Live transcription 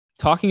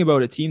talking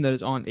about a team that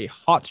is on a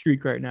hot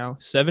streak right now,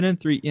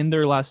 7-3 in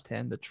their last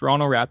 10. The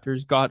Toronto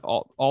Raptors got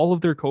all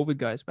of their COVID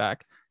guys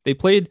back. They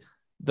played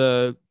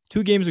the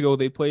 2 games ago.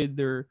 They played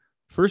their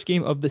first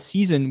game of the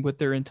season with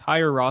their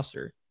entire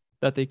roster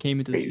that they came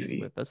into the season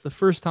with. That's the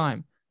first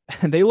time.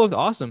 And they looked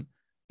awesome.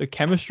 The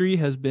chemistry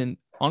has been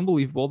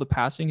unbelievable. The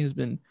passing has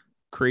been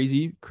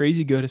crazy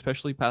good,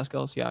 especially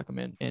Pascal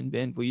Siakam and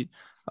VanVleet.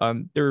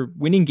 They're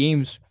winning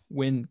games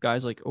when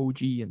guys like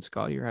OG and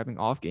Scottie are having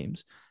off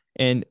games.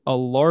 And a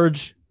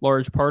large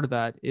part of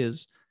that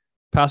is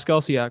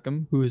Pascal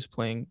Siakam, who is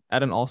playing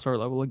at an all-star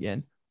level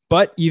again,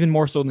 but even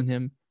more so than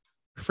him,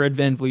 Fred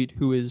VanVleet,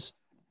 who is,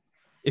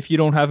 if you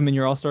don't have him in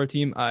your all-star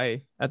team,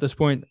 at this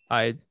point,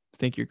 I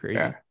think you're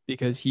crazy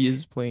because he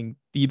is playing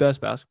the best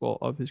basketball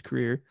of his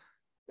career,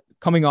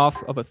 coming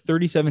off of a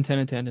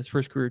 37-10-10, his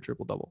first career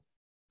triple-double.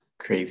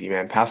 Crazy,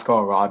 man.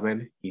 Pascal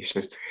Rodman, he's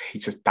just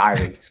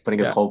diving. He's putting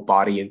his whole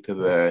body into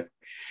the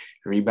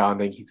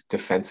rebounding. He's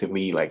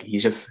defensively, like,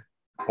 he's just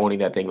owning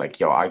that thing. Like,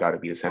 yo, I got to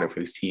be the center for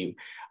this team.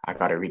 I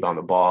got to rebound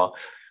the ball.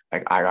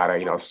 Like, I got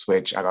to,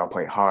 switch. I got to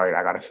play hard.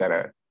 I got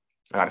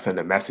to send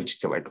a message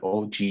to, like,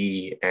 OG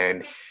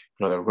and,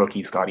 the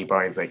rookie Scottie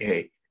Barnes, like,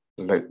 hey,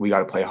 we got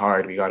to play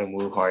hard. We got to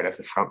move hard as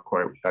the front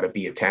court. We got to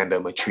be a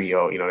tandem, a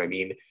trio, you know what I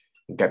mean?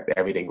 Get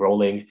everything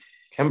rolling.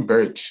 Khem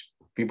Birch,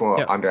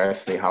 people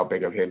underestimate how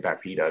big of an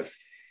impact he does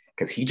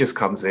because he just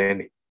comes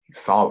in, he's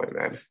solid,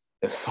 man.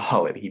 It's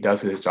solid. He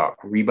does his job.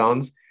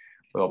 Rebounds,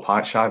 little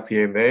pot shots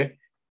here and there,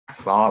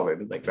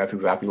 solid. Like, that's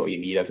exactly what you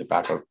need as a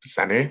backup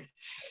center,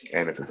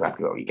 and it's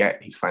exactly what we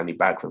get. He's finally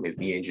back from his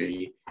knee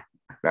injury.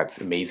 That's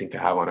amazing to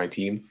have on our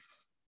team.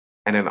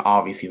 And then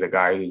obviously the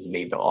guy who's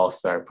made the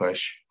all-star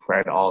push,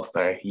 Fred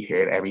All-Star, you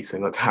hear it every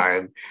single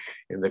time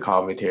in the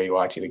commentary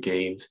watching the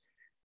games.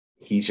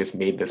 He's just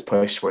made this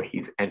push where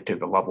he's entered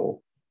the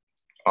level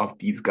of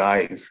these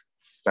guys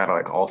that are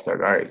like all-star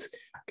guards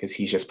because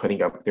he's just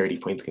putting up 30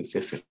 points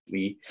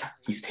consistently.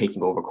 He's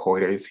taking over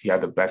quarters. He had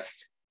the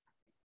best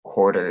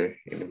quarter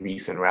in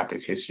recent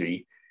Raptors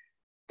history,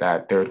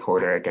 that third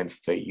quarter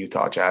against the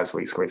Utah Jazz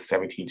where he scored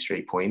 17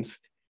 straight points.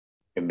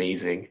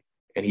 Amazing.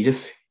 And he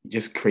just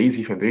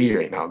crazy from 3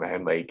 right now,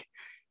 man. Like,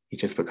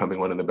 he's just becoming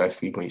one of the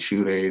best 3-point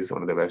shooters,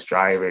 one of the best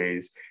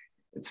drivers.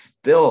 It's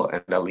still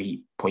an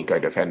elite point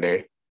guard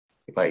defender.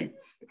 Like,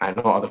 I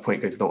know other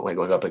point guards don't like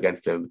going up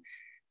against him.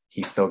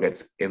 He still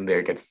gets in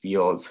there, gets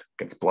steals,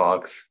 gets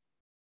blocks.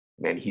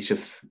 Man, he's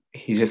just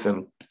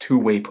a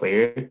two-way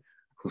player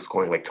who's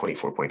scoring like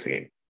 24 points a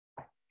game.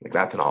 Like,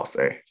 that's an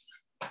all-star.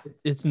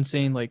 It's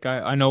insane. Like,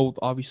 I know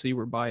obviously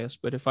we're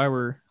biased, but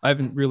I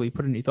haven't really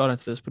put any thought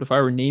into this, but if I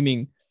were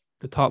naming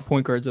the top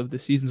point guards of the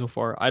season so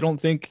far, I don't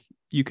think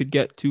you could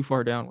get too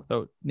far down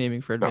without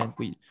naming Fred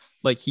VanVleet.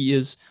 Like, he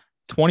is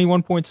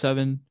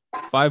 21.7,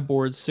 5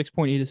 boards,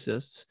 6.8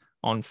 assists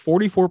on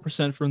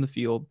 44% from the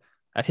field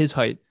at his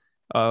height.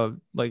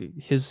 Like,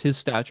 his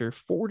stature,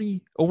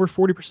 over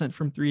 40%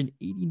 from 3 and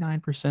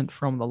 89%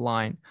 from the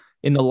line.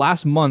 In the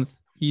last month,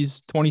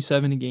 he's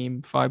 27 a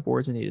game, 5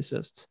 boards and 8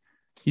 assists.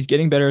 He's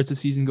getting better as the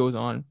season goes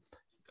on.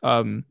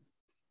 I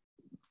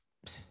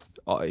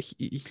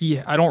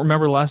don't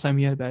remember the last time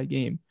he had a bad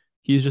game.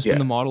 He's just been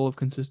the model of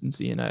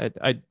consistency, and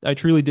I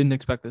truly didn't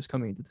expect this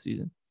coming into the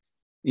season.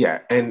 Yeah,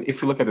 and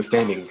if you look at the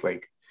standings,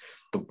 like,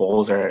 the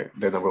Bulls are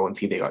the number 1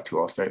 team. They got 2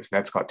 All-Stars.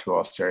 Nets got 2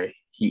 All-Star.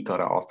 Heat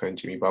got an All-Star and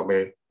Jimmy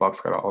Butler.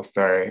 Bucks got an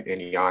All-Star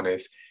and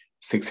Giannis.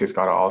 Sixers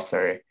got an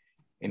All-Star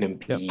and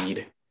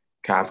Embiid.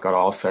 Cavs got an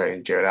All-Star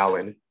and Jared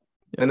Allen.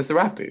 And it's the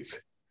Raptors.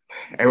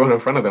 Everyone in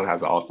front of them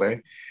has an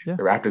All-Star. The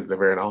Raptors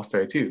are an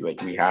All-Star too.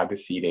 Like, we have the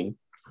seeding.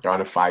 They're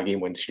on a 5-game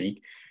win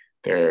streak.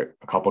 They're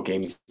a couple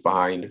games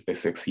behind the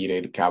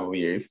succeeded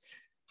Cavaliers.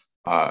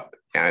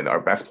 And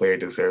our best player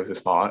deserves a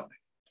spot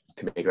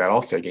to make that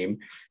all-star game.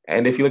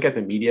 And if you look at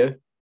the media,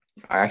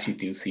 I actually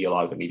do see a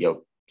lot of the media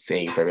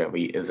saying Fred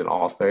VanVleet is an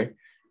all-star.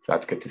 So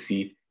that's good to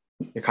see.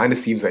 It kind of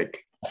seems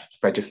like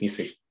Fred just needs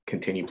to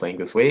continue playing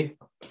this way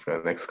for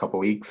the next couple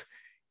of weeks.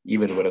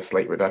 Even with a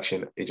slight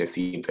reduction, it just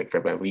seems like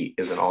Fred VanVleet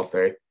is an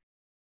all-star.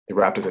 The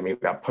Raptors have made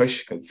that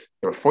push because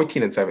they were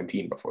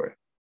 14-17 before.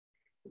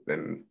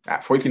 Then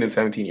at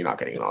 14-17, you're not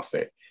getting an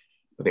all-star.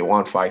 But they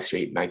won 5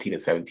 straight,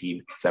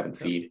 19-17, 7th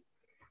seed.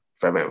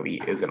 Fred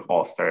VanVleet is an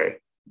all-star.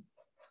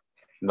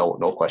 No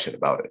question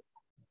about it.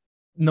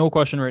 No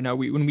question right now.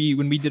 When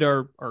we did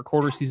our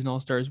quarter season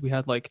all-stars, we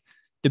had like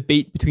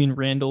debate between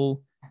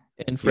Randall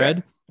and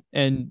Fred.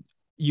 And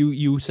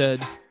you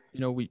said,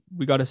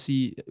 we got to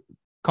see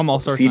come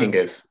all-star seeding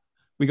time. Is.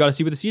 We got to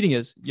see what the seeding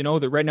is.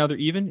 That right now they're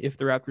even. If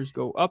the Raptors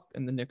go up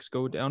and the Knicks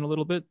go down a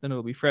little bit, then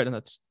it'll be Fred. And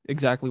that's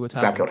exactly what's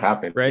happening. Exactly what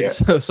happened.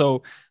 Right. Yeah.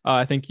 So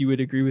I think you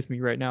would agree with me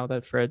right now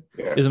that Fred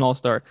is an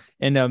all-star.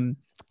 And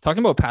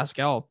talking about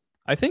Pascal,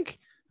 I think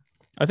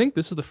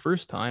this is the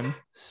first time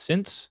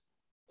since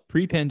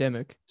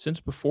pre-pandemic,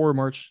 since before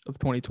March of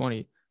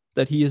 2020,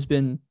 that he has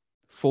been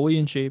fully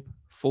in shape,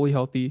 fully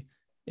healthy,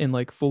 and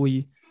like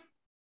fully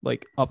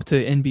like up to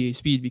NBA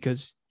speed,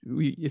 because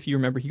if you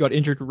remember, he got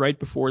injured right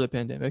before the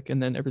pandemic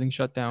and then everything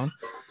shut down.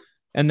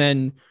 And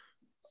then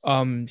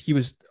he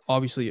was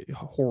obviously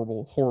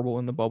horrible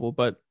in the bubble,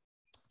 but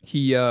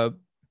he's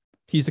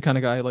the kind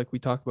of guy, like we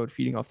talked about,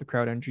 feeding off the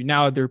crowd energy.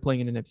 Now they're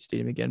playing in an empty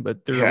stadium again,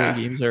 but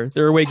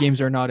their away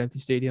games are not empty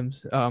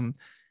stadiums.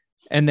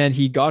 And then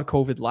he got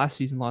COVID last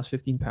season, lost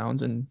 15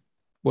 pounds, and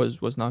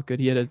was not good.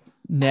 He had a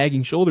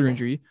nagging shoulder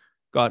injury,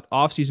 got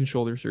off-season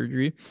shoulder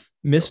surgery,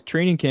 missed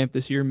training camp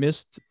this year,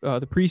 missed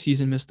the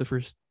preseason, missed the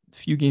first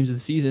few games of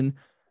the season.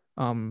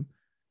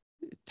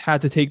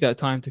 Had to take that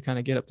time to kind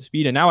of get up to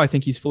speed, and now I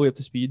think he's fully up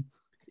to speed.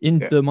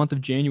 In the month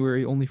of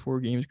January, only 4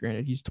 games,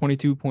 granted. He's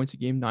 22 points a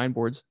game, 9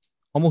 boards,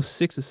 almost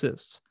 6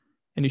 assists,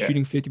 and he's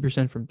shooting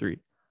 50% from 3.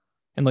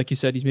 And like you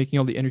said, he's making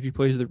all the energy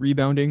plays, the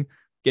rebounding,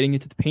 getting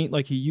into the paint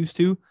like he used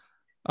to.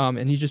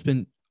 And he's just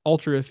been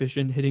ultra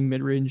efficient, hitting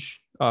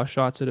mid-range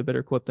shots at a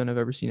better clip than I've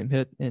ever seen him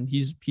hit. And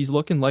he's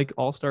looking like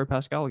all-star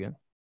Pascal again.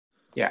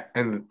 Yeah,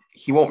 and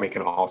he won't make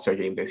an all-star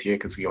game this year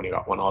because he only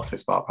got one all-star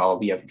spot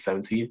probably as a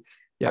 7th seed.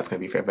 Yeah. That's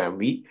going to be for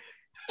VanVleet.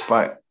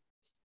 But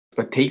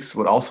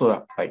what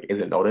also like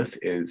isn't noticed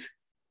is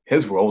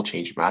his role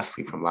changed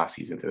massively from last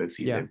season to this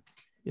season.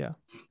 Yeah.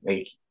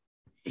 Like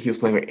he was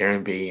playing with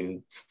Aaron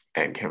Baines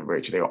and Khem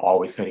Birch. They were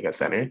always playing at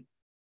center.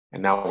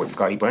 And now with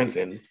Scottie Barnes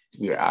in,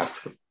 we were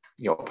asked,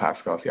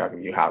 Pascal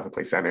Siakam, you have to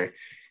play center.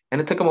 And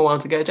it took him a while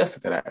to get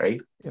adjusted to that,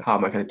 right? Yeah. How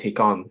am I going to take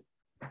on,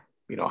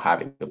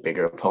 having a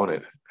bigger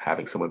opponent,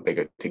 having someone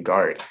bigger to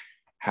guard,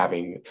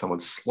 having someone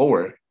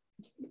slower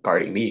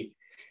guarding me?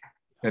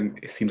 And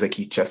it seems like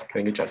he's just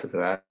getting adjusted to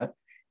that.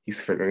 He's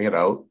figuring it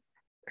out.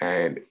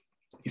 And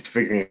he's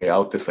figuring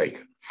out this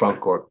like front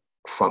court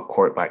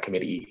by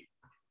committee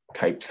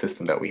type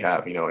system that we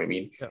have, you know what I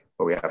mean? Yeah.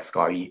 Where we have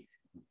Scottie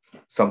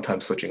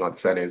sometimes switching on the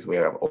centers. We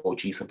have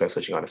OG sometimes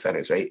switching on the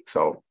centers, right?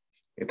 So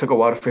it took a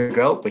while to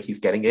figure out, but he's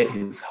getting it.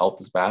 His health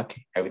is back.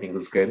 Everything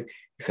was good.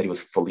 He said he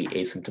was fully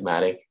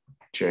asymptomatic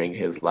during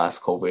his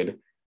last COVID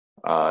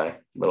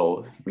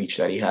little reach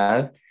that he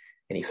had.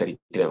 And he said he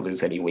didn't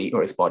lose any weight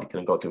or his body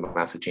didn't go through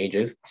massive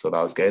changes. So that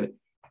was good.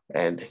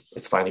 And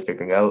it's finally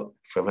figuring out.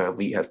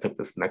 VanVleet has took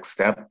this next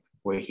step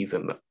where he's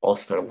an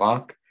all-star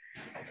lock.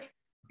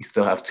 We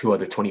still have 2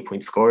 other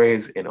 20-point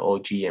scorers in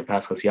OG and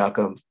Pascal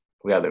Siakam.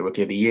 We have the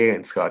Rookie of the Year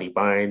and Scottie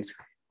Barnes.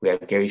 We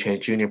have Gary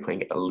Trent Jr.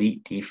 playing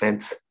elite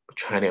defense,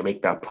 trying to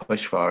make that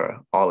push for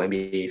our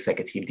All-NBA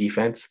second-team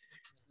defense.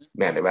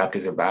 Man, the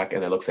Raptors are back,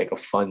 and it looks like a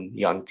fun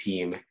young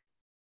team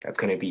that's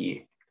going to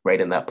be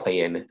right in that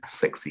play-in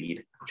 6th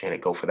seed, trying to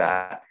go for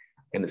that.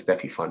 And it's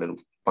definitely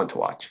fun to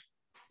watch.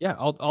 Yeah,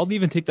 I'll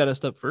even take that a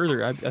step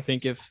further. I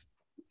think if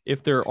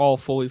they're all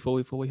fully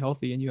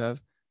healthy, and you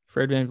have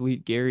Fred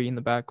VanVleet, Gary in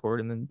the backcourt,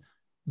 and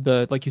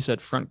then like you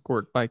said, front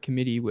court by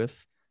committee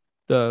with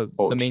the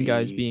main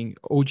guys being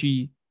OG,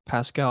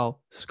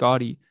 Pascal,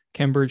 Scottie,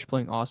 Khem Birch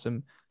playing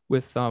awesome,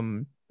 with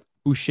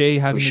Boucher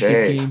having a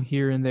good game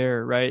here and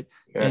there, right?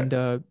 Yeah.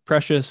 And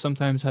Precious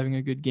sometimes having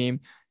a good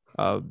game.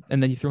 And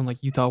then you throw in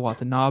like Utah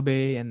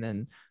Watanabe and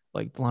then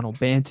like Delano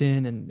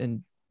Banton,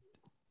 and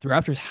the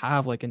Raptors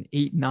have like an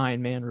 8-9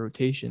 man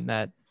rotation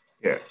that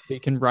they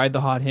can ride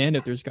the hot hand.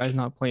 If there's guys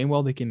not playing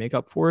well, they can make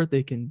up for it.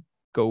 They can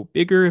go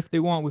bigger if they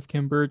want with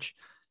Khem Birch.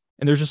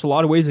 And there's just a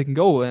lot of ways they can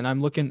go. And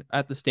I'm looking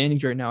at the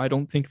standings right now. I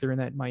don't think they're in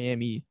that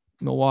Miami,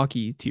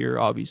 Milwaukee tier,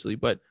 obviously,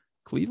 but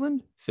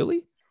Cleveland,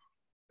 Philly,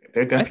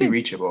 they're definitely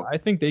reachable. I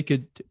think they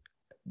could.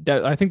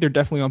 I think they're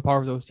definitely on par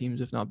with those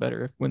teams, if not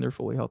better, when they're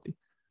fully healthy.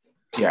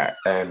 Yeah,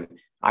 and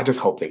I just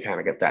hope they kind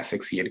of get that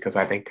 6th seed, because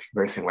I think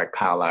versing like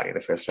Kyle Lowry in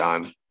the first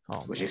round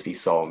would just be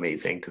so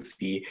amazing to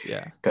see.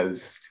 Yeah,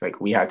 because like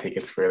we had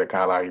tickets for the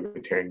Kyle Lowry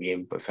return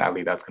game, but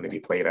sadly that's going to be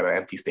played at an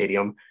empty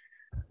stadium.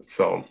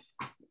 So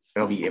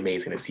it'll be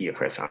amazing to see a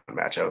first round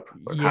matchup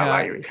where Kyle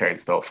Lowry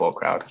returns to a full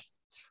crowd.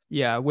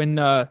 Yeah, when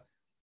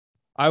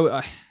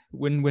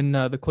when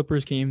the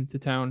Clippers came to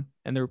town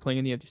and they were playing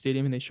in the empty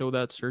stadium and they showed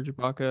that Serge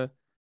Ibaka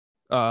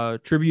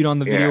tribute on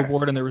the video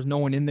board, and there was no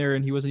one in there,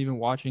 and he wasn't even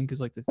watching because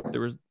like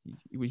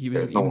he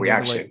was no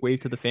reaction to, like,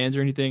 wave to the fans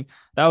or anything.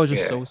 That was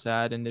just so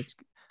sad. And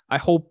I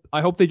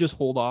hope they just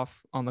hold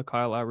off on the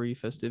Kyle Lowry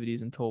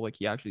festivities until like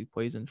he actually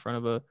plays in front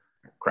of a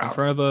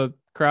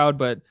crowd.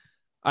 But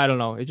I don't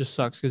know. It just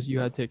sucks because you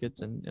had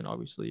tickets, and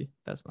obviously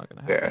that's not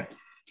gonna happen.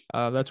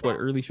 Yeah. That's what,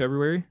 early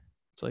February.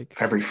 It's like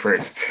February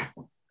 1st.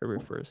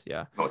 February 1st.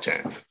 Yeah.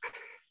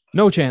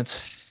 No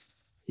chance.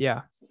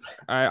 Yeah.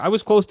 I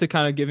was close to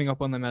kind of giving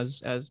up on them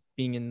as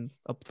being in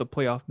the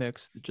playoff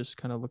mix, just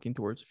kind of looking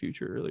towards the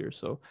future earlier.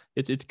 So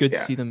it's good to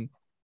see them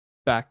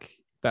back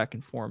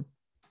in form.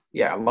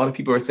 Yeah, a lot of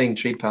people are saying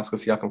trade Pascal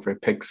Siakam for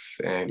picks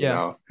and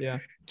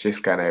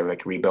just kind of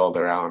like rebuild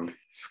around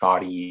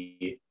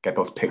Scottie, get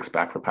those picks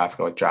back for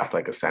Pascal, draft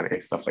like a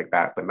center, stuff like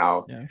that. But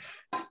now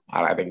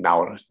I think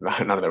now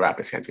none of the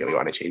Raptors fans really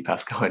want to trade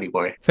Pascal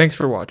anymore. Thanks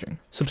for watching.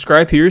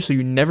 Subscribe here so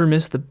you never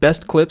miss the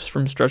best clips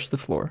from Stretch the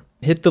Floor.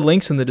 Hit the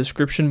links in the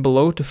description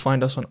below to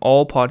find us on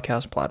all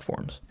podcast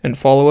platforms, and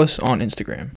follow us on Instagram.